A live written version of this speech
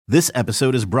This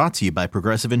episode is brought to you by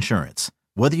Progressive Insurance.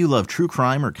 Whether you love true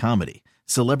crime or comedy,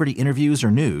 celebrity interviews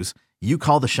or news, you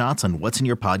call the shots on what's in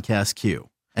your podcast queue.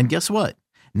 And guess what?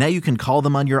 Now you can call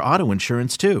them on your auto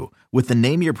insurance too with the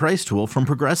Name Your Price tool from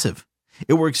Progressive.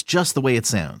 It works just the way it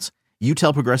sounds. You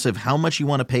tell Progressive how much you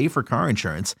want to pay for car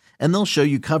insurance, and they'll show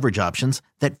you coverage options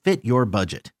that fit your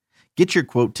budget. Get your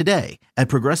quote today at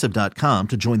Progressive.com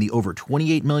to join the over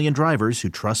 28 million drivers who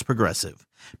trust Progressive.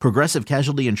 Progressive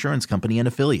Casualty Insurance Company and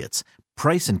Affiliates.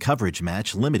 Price and coverage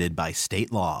match limited by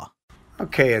state law.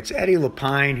 Okay, it's Eddie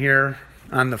Lapine here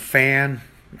on The Fan.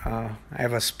 I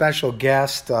have a special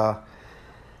guest, a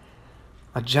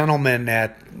gentleman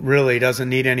that really doesn't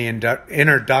need any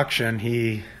introduction.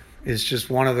 He is just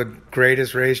one of the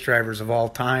greatest race drivers of all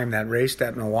time that raced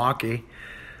at Milwaukee.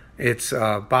 It's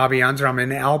Bobby Unser. I'm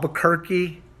in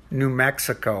Albuquerque, New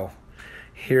Mexico,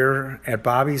 here at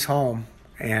Bobby's home.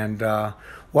 And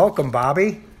welcome,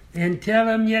 Bobby. And tell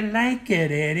him you like it,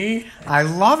 Eddie. I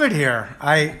love it here.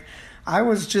 I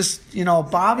was just,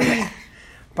 Bobby,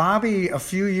 a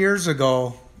few years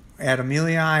ago at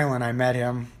Amelia Island, I met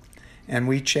him, and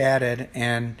we chatted,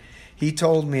 and he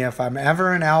told me if I'm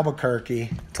ever in Albuquerque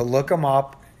to look him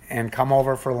up and come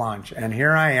over for lunch. And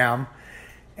here I am.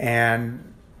 And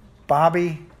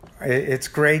Bobby, it's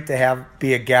great to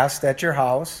be a guest at your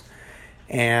house,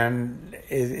 and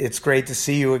it's great to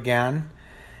see you again.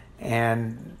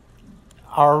 And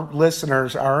our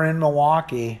listeners are in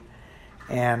Milwaukee,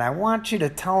 and I want you to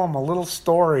tell them a little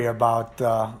story about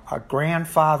a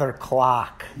grandfather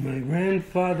clock. My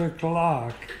grandfather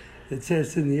clock that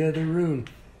sits in the other room,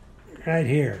 right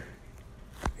here.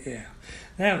 Yeah,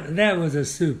 that was a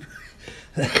soup.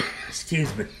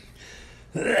 Excuse me.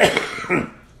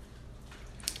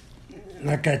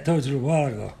 Like I told you a while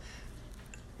ago,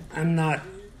 I'm not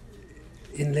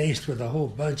enlaced with a whole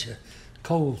bunch of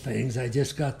cold things. I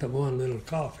just got the one little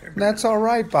cough. That's all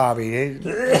right, Bobby.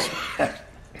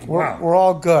 Wow. We're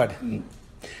all good. At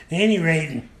any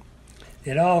rate,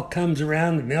 it all comes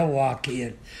around to Milwaukee.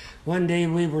 And one day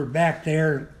we were back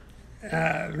there,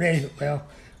 we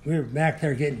were back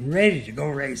there getting ready to go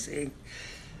racing.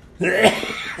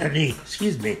 The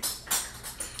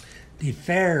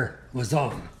fair was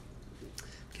on.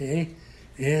 Okay,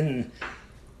 and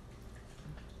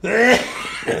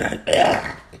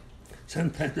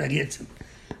sometimes I get some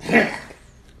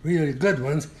really good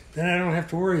ones, then I don't have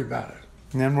to worry about it.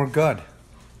 And then we're good.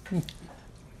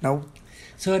 Nope.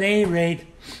 So at any rate,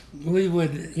 we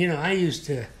would,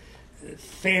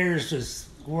 fairs was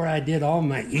where I did all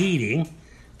my eating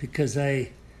because I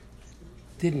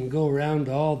didn't go around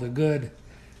to all the good,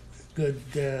 the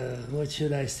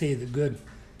good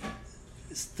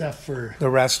stuff for the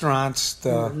restaurants,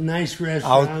 the nice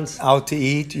restaurants out to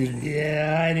eat.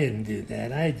 Yeah, I didn't do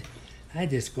that. I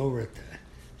just go over at the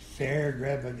fair,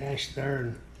 grab a gosh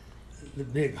darn the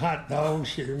big hot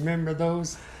dogs. You remember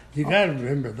those? You got to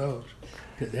remember those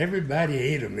because everybody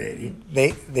ate them, Eddie.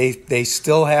 They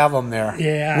still have them there.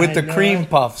 Yeah, with the cream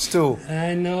puffs too.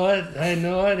 I know it,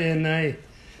 and I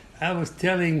was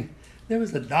telling. There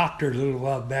was a doctor a little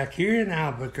while back here in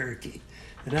Albuquerque,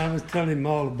 and I was telling him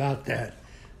all about that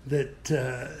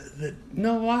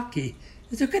Milwaukee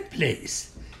is a good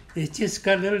place. It's just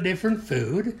got a little different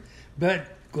food, but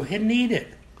go ahead and eat it.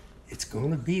 It's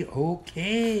going to be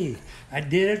okay. I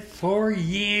did it for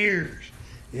years,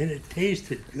 and it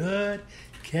tasted good,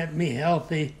 kept me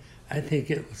healthy. I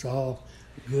think it was all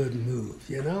good move,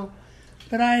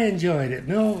 But I enjoyed it.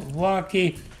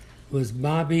 Milwaukee was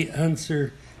Bobby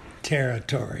Unser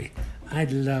territory. I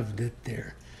loved it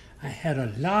there. I had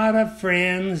a lot of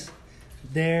friends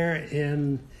there,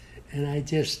 and I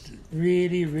just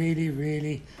really, really,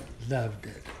 really loved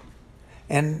it.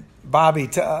 And Bobby,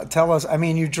 tell us,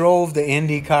 you drove the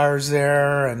Indy cars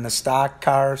there and the stock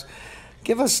cars.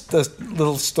 Give us the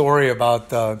little story about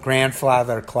the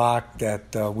grandfather clock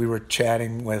that we were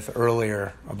chatting with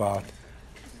earlier about.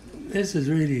 This is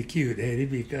really cute, Eddie,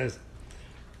 because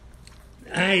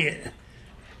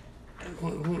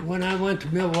when I went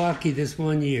to Milwaukee this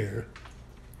one year,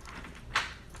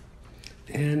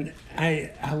 and I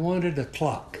wanted a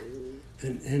clock,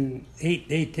 an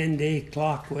 8-day, 10-day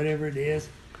clock, whatever it is.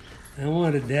 I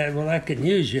wanted that. Well, I can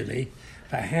usually,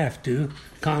 if I have to,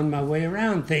 con my way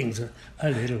around things a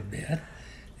little bit.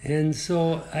 And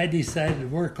so I decided to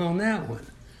work on that one.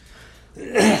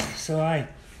 So I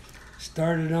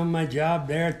started on my job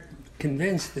there,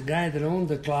 convinced the guy that owned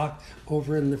the clock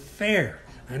over in the fair.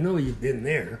 I know you've been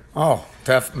there. Oh,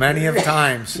 many of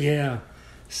times. Yeah.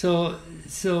 So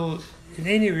at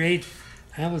any rate,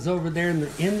 I was over there in the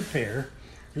fair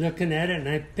looking at it, and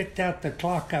I picked out the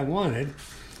clock I wanted.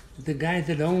 The guy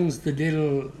that owns the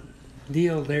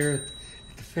deal there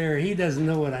at the fair. He doesn't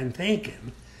know what I'm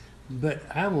thinking, but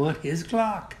I want his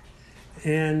clock.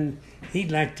 And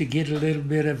he'd like to get a little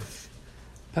bit of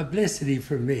publicity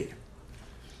from me.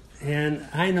 And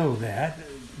I know that,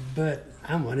 but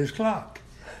I want his clock.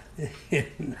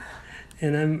 and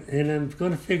I'm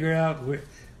going to figure out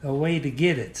a way to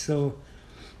get it. So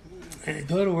I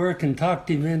go to work and talked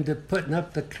him into putting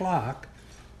up the clock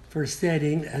for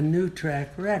setting a new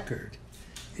track record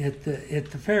at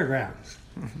the fairgrounds.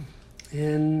 Mm-hmm.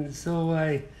 And so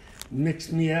I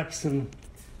mixed me up some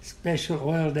special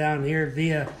oil down here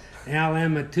via Al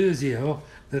Amatuzio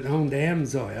that owned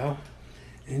Amsoil,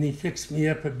 and he fixed me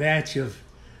up a batch of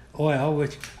oil,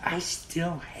 which I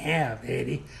still have,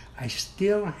 Eddie. I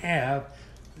still have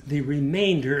the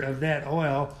remainder of that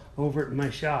oil over at my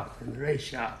shop, in the race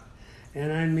shop.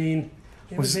 And I mean,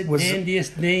 it was the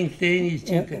dandiest dang thing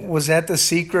you could. Was that the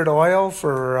secret oil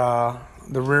for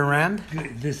the rear end?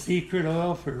 The secret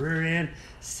oil for rear end,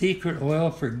 secret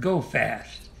oil for go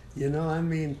fast. You know, I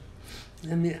mean,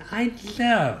 I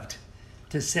loved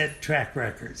to set track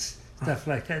records, stuff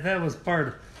like that. That was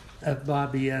part of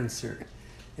Bobby Unser.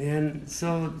 And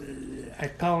so I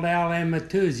called Al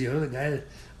Amatuzio, the guy that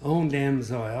owned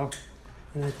Amsoil,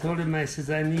 and I told him, I says,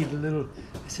 I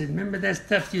said, remember that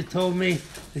stuff you told me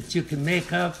that you can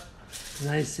make up? And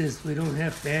I says, we don't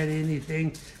have to add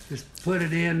anything, just put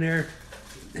it in there,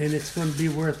 and it's going to be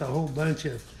worth a whole bunch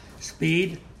of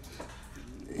speed.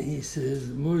 He says,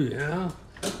 well, yeah.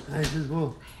 I says,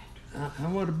 well, I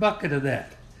want a bucket of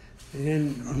that.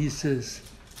 And he says,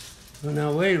 well,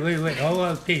 now, wait. Oh,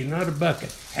 okay, not a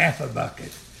bucket, half a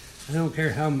bucket. I don't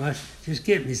care how much, just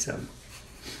get me some.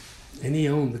 And he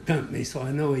owned the company, so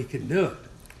I know he can do it.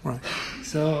 Right.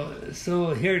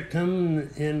 So here it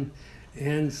comes,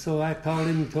 and so I called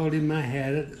him and told him I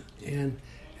had it, and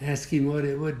asked him what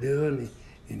it would do,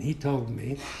 and he told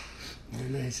me.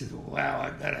 And I said, wow,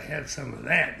 I gotta have some of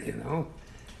that, you know.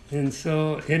 And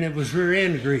it was rear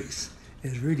end grease.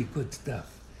 It was really good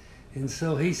stuff. And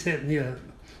so he sent me a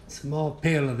small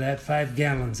pail of that, 5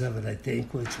 gallons of it, I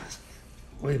think, which was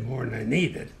way more than I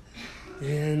needed.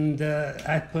 And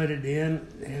I put it in,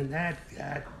 and that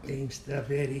goddamn stuff,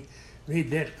 Eddie,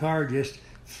 made that car just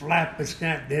flap its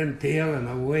goddamn tail, and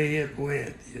away it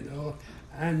went, you know.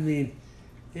 I mean,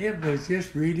 it was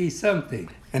just really something.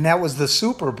 And that was the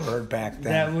Superbird back then.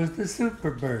 That was the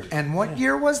Superbird. And what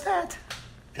year was that?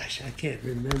 Gosh, I can't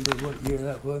remember what year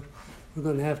that was. We're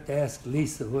going to have to ask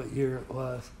Lisa what year it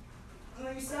was.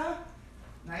 Lisa?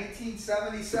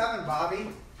 1977, Bobby.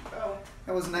 Oh,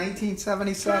 that was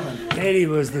 1977. Eddie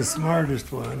was the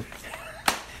smartest one.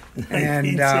 And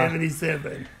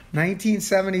 1977.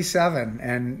 1977,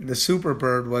 and the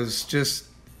Superbird was just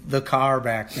the car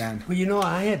back then. Well, you know,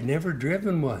 I had never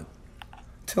driven one.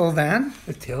 Till then?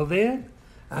 Till then.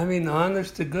 I mean,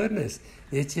 honest to goodness.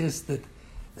 It's just that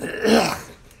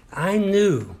I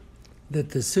knew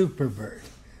that the Superbird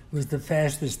was the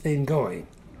fastest thing going.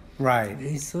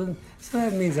 Right. So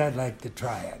that means I'd like to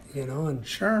try it, you know, and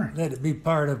sure, let it be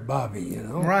part of Bobby, you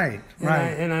know. Right, right.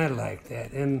 And I like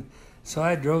that. And so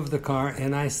I drove the car,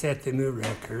 and I set the new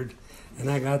record,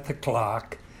 and I got the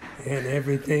clock and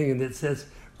everything, and it says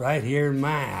right here in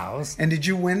my house. And did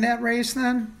you win that race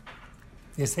then?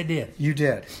 Yes, I did. You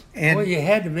did. And well, you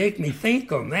had to make me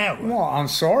think on that one. Well, I'm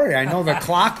sorry. I know the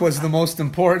clock was the most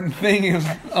important thing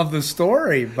of the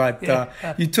story, but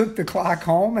you took the clock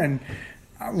home, and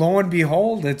lo and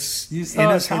behold, it's in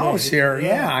his house here.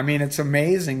 Yeah, I mean, it's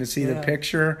amazing to see the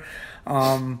picture.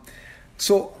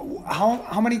 So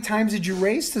how many times did you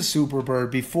race the Superbird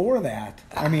before that?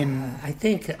 I mean, I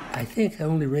think I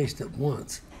only raced it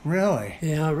once. Really?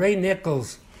 Yeah, Ray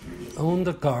Nichols owned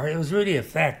the car. It was really a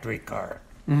factory car.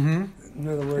 Mm-hmm. In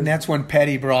other words, and that's when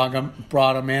Petty brought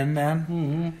him in then?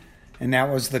 Mm-hmm. And that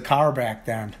was the car back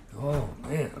then. Oh,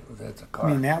 man, that's a car.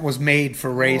 I mean, that was made for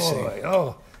racing.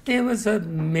 Oh, it was a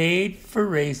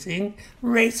made-for-racing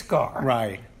race car.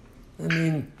 Right. I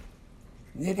mean,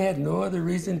 it had no other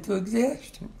reason to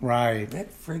exist. Right.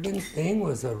 That friggin' thing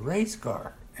was a race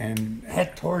car. And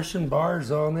had torsion bars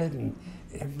on it and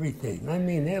everything. I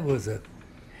mean, it was a...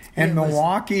 And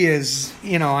Milwaukee is,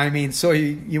 you know, I mean, so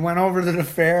you went over to the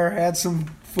fair, had some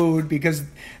food, because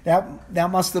that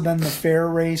must have been the fair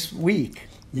race week.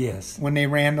 Yes. When they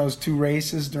ran those 2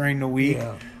 races during the week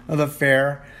of the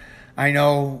fair. I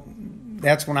know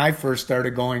that's when I first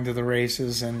started going to the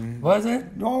races. And was it?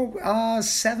 Oh,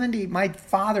 70. My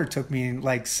father took me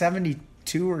like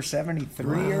 72 or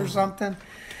 73 or something.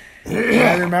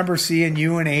 I remember seeing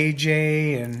you and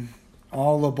AJ and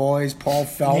all the boys, Paul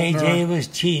Feltner. AJ was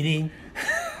cheating.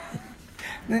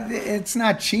 It's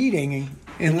not cheating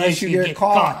unless you get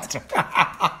caught.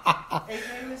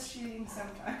 was cheating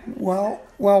sometimes.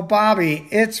 Well, Bobby,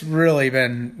 it's really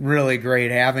been really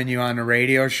great having you on the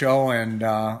radio show,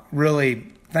 and really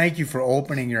thank you for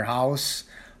opening your house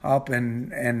up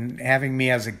and having me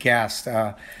as a guest.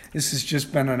 This has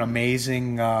just been an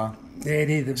amazing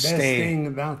Eddie, the best thing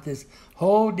about this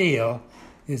whole deal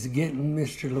is getting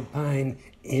Mr. Lapine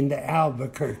into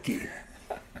Albuquerque.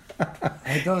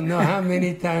 I don't know how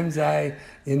many times I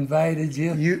invited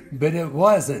you, but it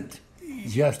wasn't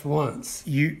just once.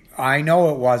 I know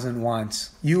it wasn't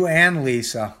once. You and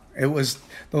Lisa. It was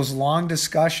those long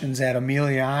discussions at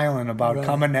Amelia Island about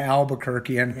coming to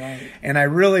Albuquerque, and I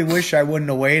really wish I wouldn't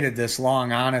have waited this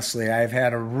long. Honestly, I've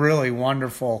had a really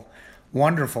wonderful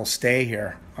stay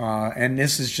here, and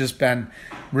this has just been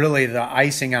really the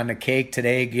icing on the cake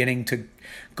today. Getting to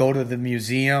go to the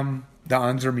museum, the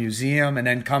Unser Museum, and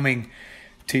then coming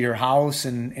to your house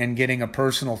and getting a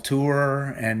personal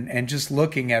tour and just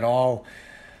looking at all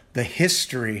the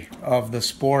history of the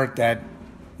sport that,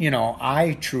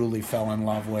 I truly fell in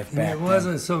love with back then. And it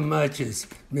wasn't so much as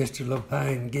Mr.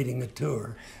 Lapine getting a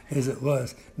tour as it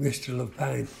was Mr.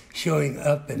 Lapine showing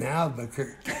up in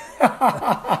Albuquerque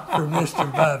for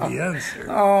Mr. Bobby Unser.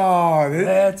 Oh,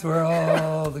 that's where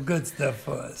all the good stuff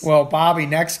was. Well, Bobby,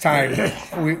 next time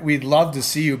we'd love to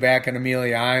see you back in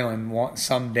Amelia Island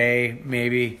someday,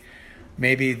 maybe.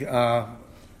 Bill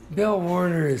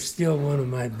Warner is still one of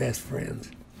my best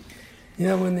friends.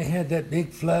 When they had that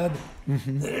big flood,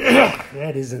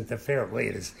 that isn't the fair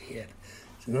way to say it.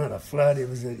 It's not a flood. It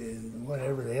was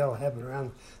whatever the hell happened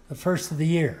around the first of the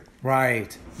year.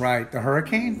 Right. The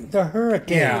hurricane? The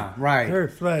hurricane. Yeah, right. The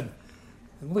flood.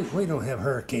 We don't have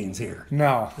hurricanes here.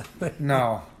 No. But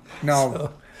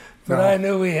I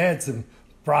knew we had some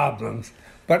problems.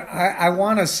 But I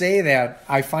want to say that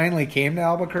I finally came to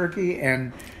Albuquerque,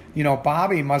 and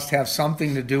Bobby must have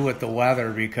something to do with the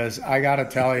weather, because I got to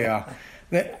tell you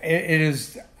that it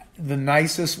is the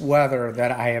nicest weather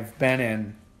that I have been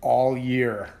in all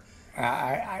year.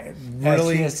 I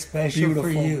really That's just special beautiful. For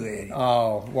you, Eddie.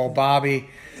 Oh, well, Bobby,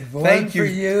 if thank it wasn't you. For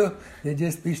you, it'd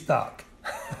just be stock.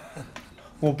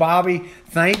 Well, Bobby,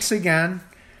 thanks again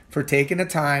for taking the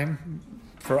time,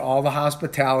 for all the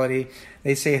hospitality.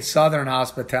 They say Southern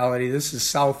hospitality. This is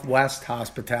Southwest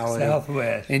hospitality.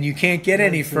 Southwest. And you can't get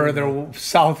any further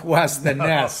southwest than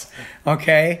this.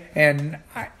 Okay? And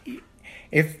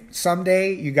if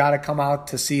someday you got to come out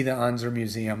to see the Unser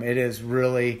Museum, it is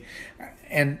really,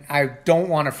 and I don't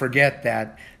want to forget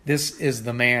that this is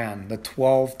the man, the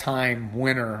 12-time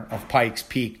winner of Pikes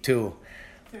Peak, too.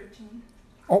 13.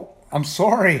 Oh, I'm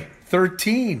sorry.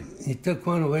 13. He took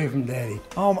one away from Daddy.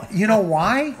 You know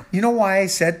why? You know why I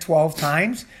said 12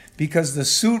 times? Because the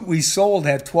suit we sold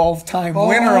had 12-time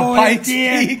winner of Pikes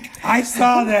Peak. I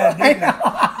saw that. Didn't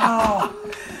I?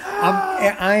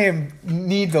 I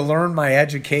need to learn my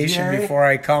education Jerry, before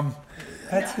I come.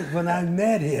 That's when I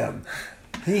met him.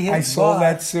 I sold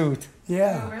that suit.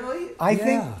 Yeah. Oh, really?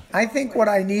 I think what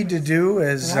I need to do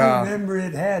is. I remember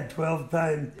it had 12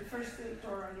 times. The first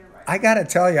door on your right. I got to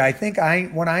tell you, I think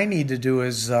what I need to do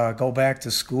is go back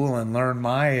to school and learn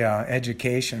my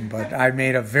education. But I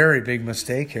made a very big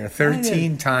mistake here.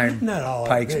 13-time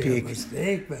Pikes Peak.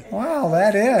 Mistake, but Well,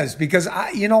 that is because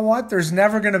you know what? There's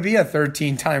never going to be a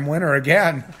 13-time winner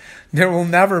again. There will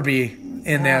never be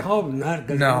in that. I hope not,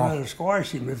 because I'm going to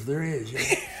squash him if there is.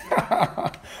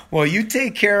 Well, you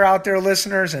take care out there,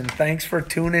 listeners, and thanks for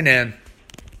tuning in.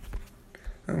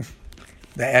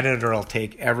 The editor will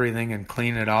take everything and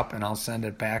clean it up, and I'll send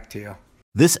it back to you.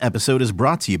 This episode is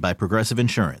brought to you by Progressive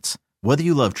Insurance. Whether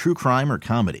you love true crime or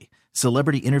comedy,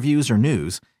 celebrity interviews or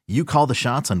news, you call the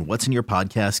shots on what's in your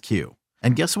podcast queue.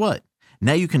 And guess what?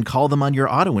 Now you can call them on your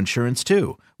auto insurance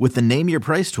too, with the Name Your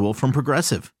Price tool from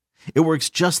Progressive. It works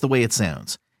just the way it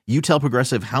sounds. You tell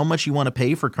Progressive how much you want to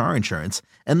pay for car insurance,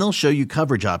 and they'll show you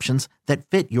coverage options that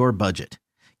fit your budget.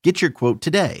 Get your quote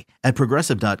today at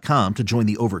Progressive.com to join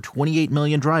the over 28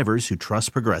 million drivers who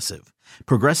trust Progressive.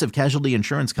 Progressive Casualty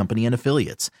Insurance Company and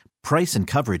Affiliates. Price and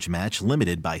coverage match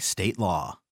limited by state law.